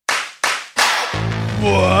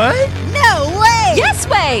What? No way! Yes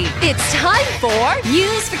way! It's time for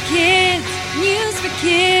News for Kids! News for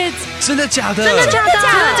Kids! 真的假的？真的假的？真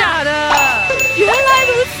的假的？原来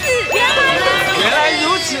如此！原来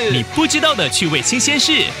如此！你不知道的趣味新鲜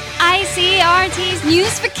事。ICRT's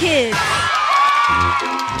News for Kids!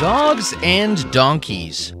 Dogs and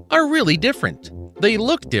donkeys are really different. They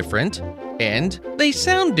look different, and they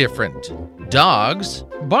sound different. Dogs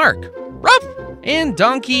bark, ruff, and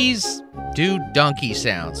donkeys do donkey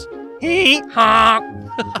sounds. Hee-haw.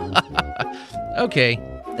 Okay,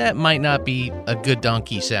 that might not be a good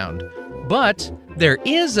donkey sound, but there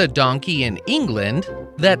is a donkey in England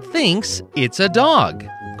that thinks it's a dog.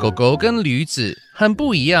 狗狗跟驴子很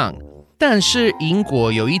不一样，但是英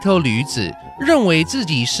国有一头驴子认为自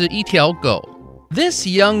己是一条狗。This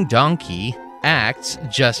young donkey acts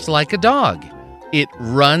just like a dog. It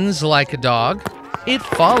runs like a dog. It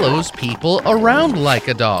follows people around like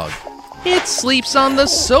a dog. It sleeps on the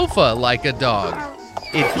sofa like a dog.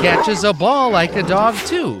 It catches a ball like a dog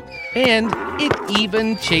too. And it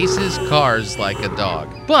even chases cars like a dog.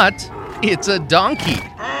 But it's a donkey.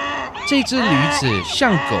 这只驴子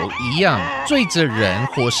像狗一样追着人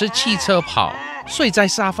或是汽车跑，睡在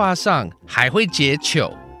沙发上，还会解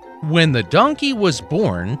球。When the donkey was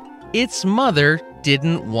born, its mother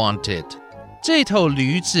didn't want it. 这头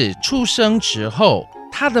驴子出生之后，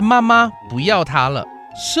它的妈妈不要它了。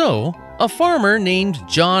So, a farmer named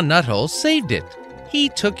John Nuttall saved it. He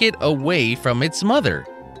took it away from its mother,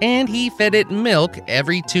 and he fed it milk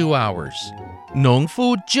every 2 hours. 农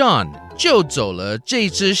夫 John 救走了这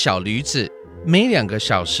只小驴子，每2个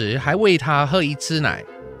小时还喂它喝一次奶。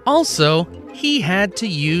Also, he had to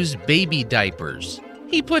use baby diapers.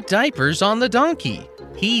 He put diapers on the donkey.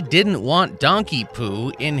 He didn't want donkey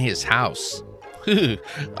poo in his house.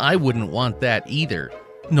 I wouldn't want that either.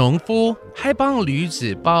 农夫还帮驴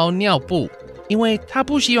子包尿布，因为他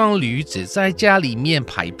不希望驴子在家里面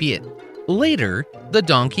排便。Later, the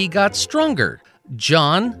donkey got stronger.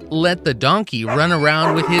 John let the donkey run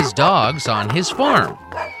around with his dogs on his farm.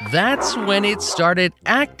 That's when it started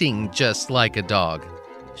acting just like a dog.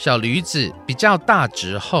 小驴子比较大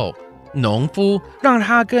之后，农夫让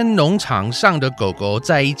它跟农场上的狗狗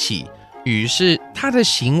在一起，于是它的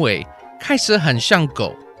行为开始很像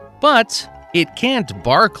狗。But it can't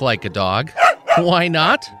bark like a dog. Why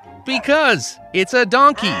not? Because it's a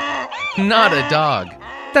donkey, not a dog.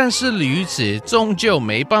 但是驴子终究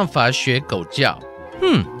没办法学狗叫。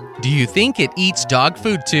Do you think it eats dog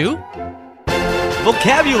food too?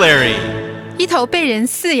 Vocabulary 一头被人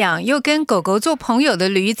饲养又跟狗狗做朋友的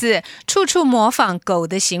驴子，处处模仿狗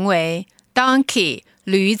的行为。Donkey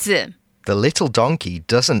驴子。 The little donkey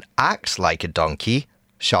doesn't act like a donkey.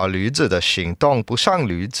 小驴子的行动不像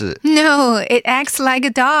驴子。 No, it acts like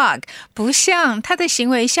a dog. 不像，它的行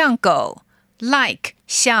为像狗。Like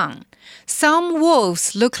像。Some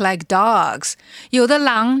wolves look like dogs. 有的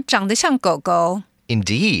狼长得像狗狗。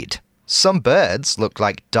Indeed, some birds look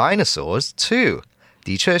like dinosaurs too.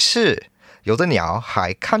 的确是，有的鸟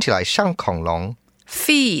还看起来像恐龙。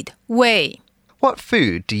Feed 喂。 What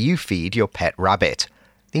food do you feed your pet rabbit?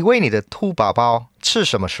 你喂你的兔宝宝吃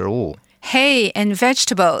什么食物？ Hay and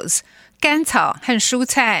vegetables 甘草和蔬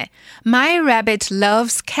菜。My rabbit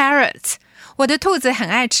loves carrots. 我的兔子很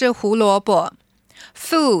爱吃胡萝卜。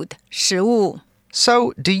Food 食物。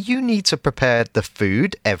 So, do you need to prepare the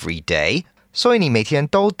food every day? 所以你每天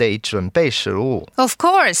都得准备食物。 Of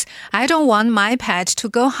course, I don't want my pet to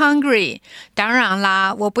go hungry. 当然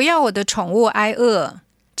啦，我不要我的宠物挨饿。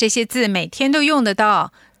这些字每天都用得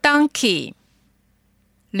到。Donkey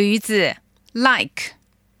驴子。 Like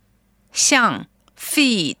像。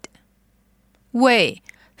 Feed 喂。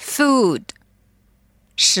 Food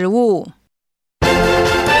食物。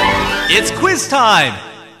 It's quiz time!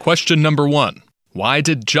 Question number 1. Why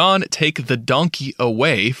did John take the donkey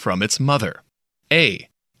away from its mother? A.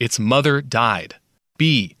 Its mother died.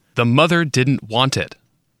 B. The mother didn't want it.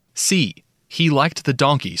 C. He liked the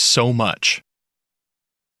donkey so much.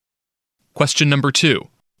 Question number 2.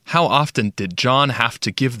 How often did John have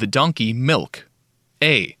to give the donkey milk?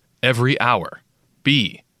 A. Every hour.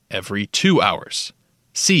 B. Every 2 hours.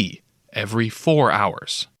 C. Every 4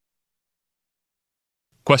 hours.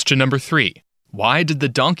 Question number 3. Why did the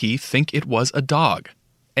donkey think it was a dog?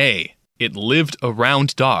 A. It lived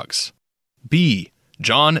around dogs. B.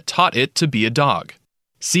 John taught it to be a dog.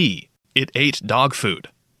 C. It ate dog food.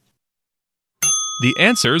 The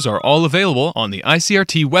answers are all available on the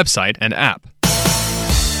ICRT website and app.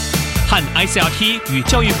 和 ICRT 与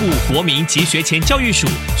教育部国民及学前教育署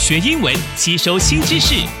学英文，吸收新知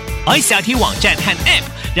识。ICRT 网站和 App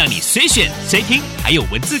让你随选随听，还有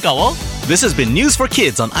文字稿哦。This has been News for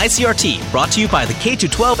Kids on ICRT, brought to you by the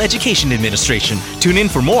K-12 Education Administration. Tune in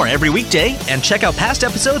for more every weekday and check out past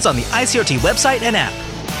episodes on the ICRT website and app.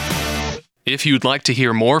 If you'd like to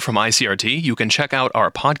hear more from ICRT, you can check out our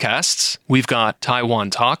podcasts. We've got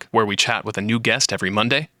Taiwan Talk, where we chat with a new guest every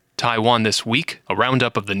Monday. Taiwan This Week, a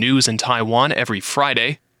roundup of the news in Taiwan every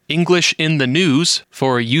Friday. English in the News,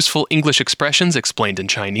 for useful English expressions explained in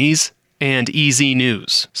Chinese. And EZ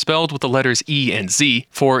News, spelled with the letters E and Z,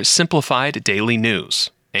 for simplified daily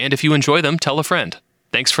news. And if you enjoy them, tell a friend.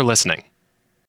 Thanks for listening.